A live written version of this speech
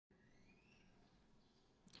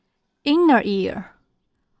Inner ear.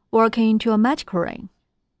 Working into a magic ring.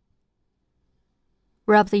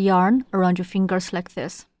 Wrap the yarn around your fingers like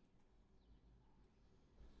this.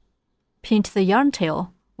 Pinch the yarn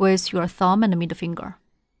tail with your thumb and middle finger.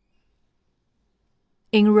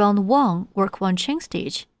 In round 1, work 1 chain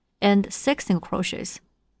stitch and 6 single crochets.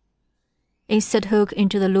 Insert hook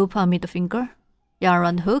into the loop on middle finger, yarn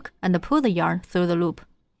around the hook and pull the yarn through the loop.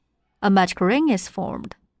 A magic ring is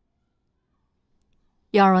formed.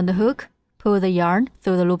 Yarn around the hook, pull the yarn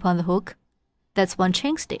through the loop on the hook. That's 1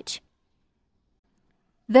 chain stitch.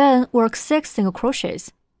 Then work 6 single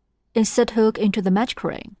crochets. Insert hook into the magic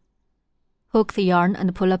ring. Hook the yarn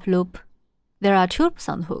and pull up loop. There are 2 loops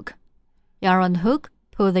on the hook. Yarn around the hook,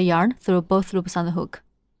 pull the yarn through both loops on the hook.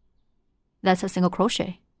 That's a single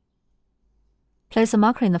crochet. Place a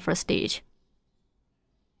marker in the first stitch.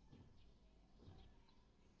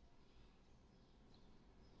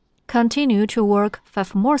 Continue to work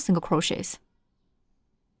 5 more single crochets.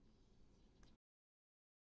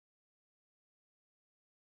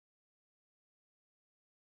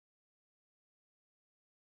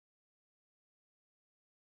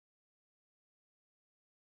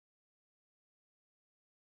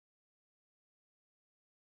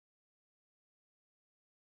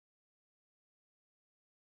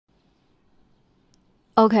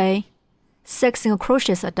 Okay, 6 single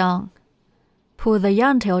crochets are done. Pull the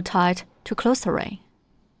yarn tail tight to close the ring.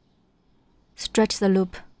 Stretch the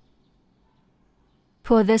loop.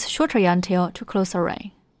 Pull this shorter yarn tail to close the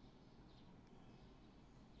ring.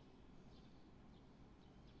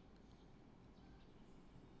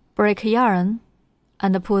 Break yarn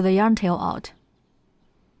and pull the yarn tail out.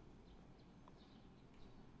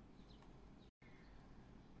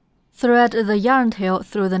 Thread the yarn tail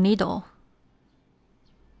through the needle.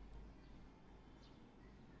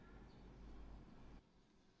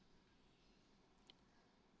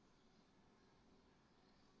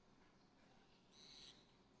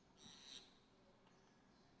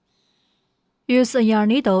 Use a yarn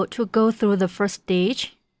needle to go through the first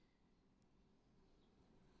stitch.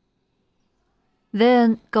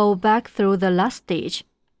 Then go back through the last stitch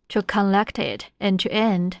to connect it end to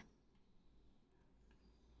end.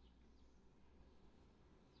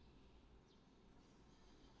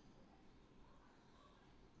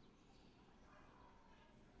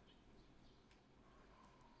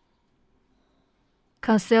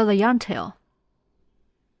 Conceal the yarn tail.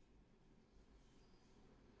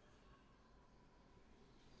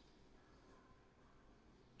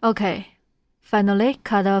 Okay, finally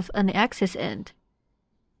cut off an excess end.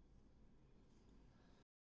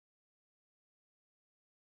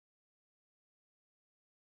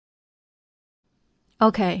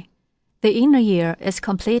 Okay, the inner ear is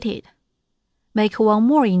completed. Make 1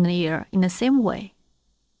 more inner ear in the same way.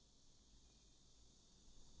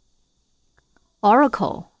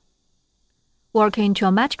 Oracle. Work into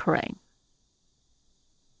a magic ring.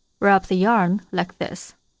 Wrap the yarn like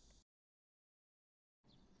this.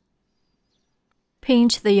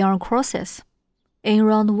 Pinch the yarn crosses. In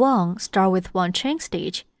round 1, start with 1 chain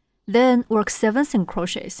stitch, then work 7 single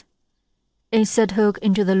crochets. Insert hook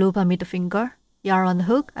into the loop on middle finger, yarn on the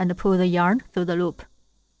hook and pull the yarn through the loop.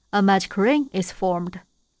 A magic ring is formed.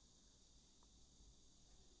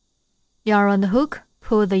 Yarn on the hook,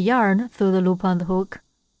 pull the yarn through the loop on the hook.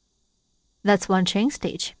 That's 1 chain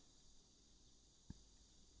stitch.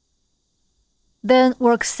 Then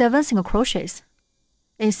work 7 single crochets.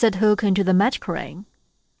 Insert hook into the magic ring.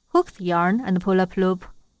 Hook the yarn and pull up loop.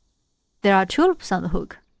 There are 2 loops on the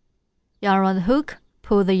hook. Yarn on the hook,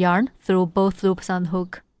 pull the yarn through both loops on the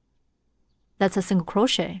hook. That's a single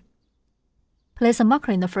crochet. Place a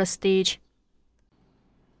marker in the first stitch.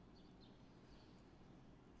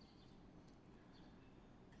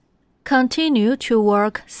 Continue to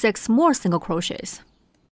work 6 more single crochets.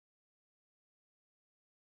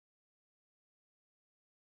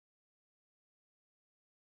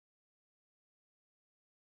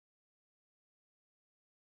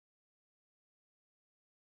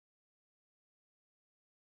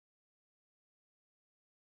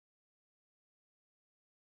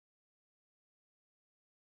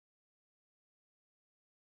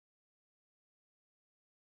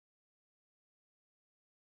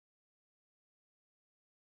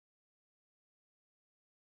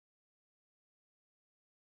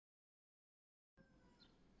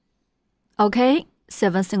 Okay,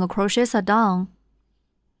 7 single crochets are done.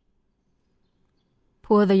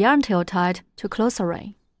 Pull the yarn tail tight to close the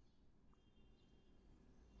ring.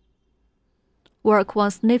 Work 1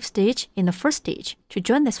 slip stitch in the first stitch to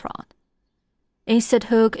join this round. Insert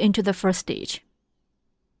hook into the first stitch.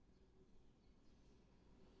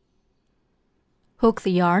 Hook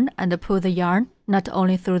the yarn and pull the yarn not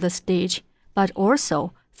only through the stitch, but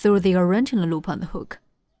also through the original loop on the hook.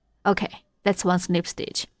 Okay, that's one slip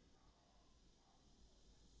stitch.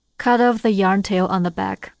 Cut off the yarn tail on the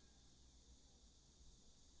back.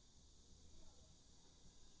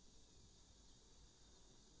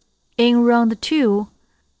 In round 2,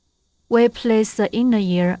 we place the inner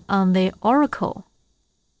ear on the auricle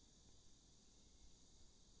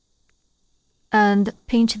and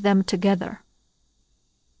pinch them together.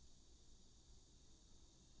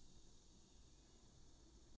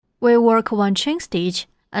 We work 1 chain stitch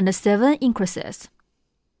and 7 increases.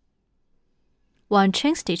 1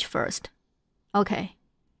 chain stitch first. Okay.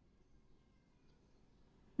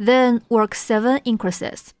 Then work 7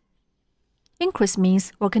 increases. Increase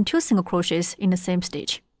means working 2 single crochets in the same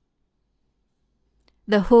stitch.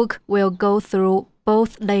 The hook will go through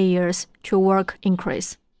both layers to work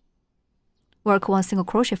increase. Work 1 single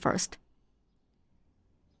crochet first.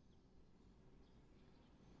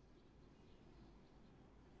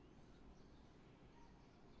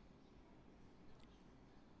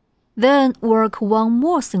 Then work 1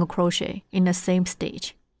 more single crochet in the same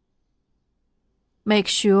stitch. Make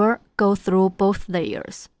sure go through both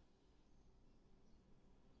layers.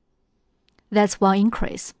 That's 1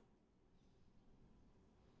 increase.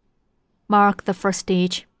 Mark the first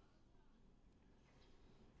stitch.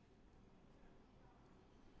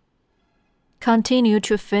 Continue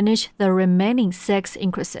to finish the remaining 6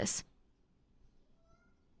 increases.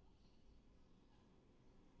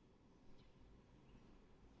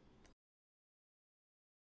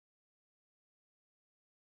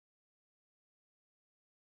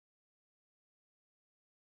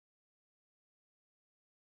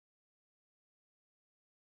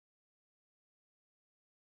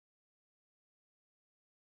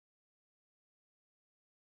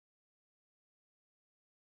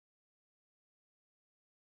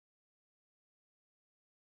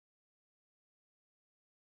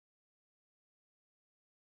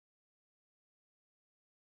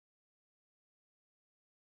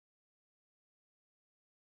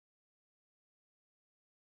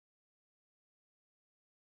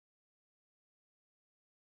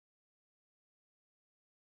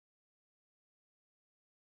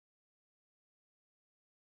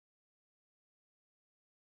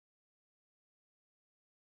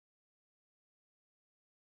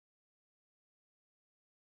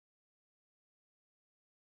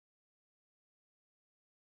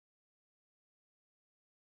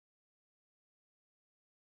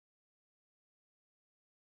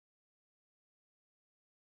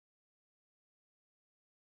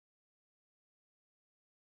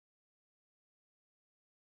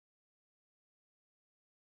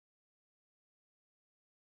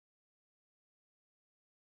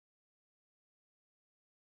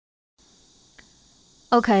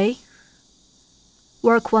 Okay.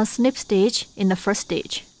 Work 1 slip stitch in the first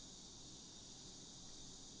stitch.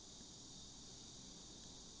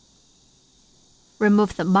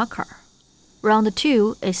 Remove the marker. Round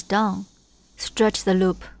 2 is done. Stretch the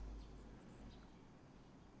loop.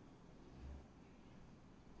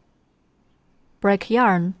 Break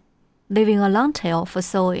yarn, leaving a long tail for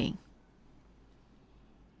sewing.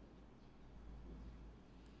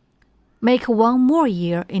 Make 1 more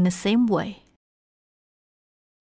ear in the same way.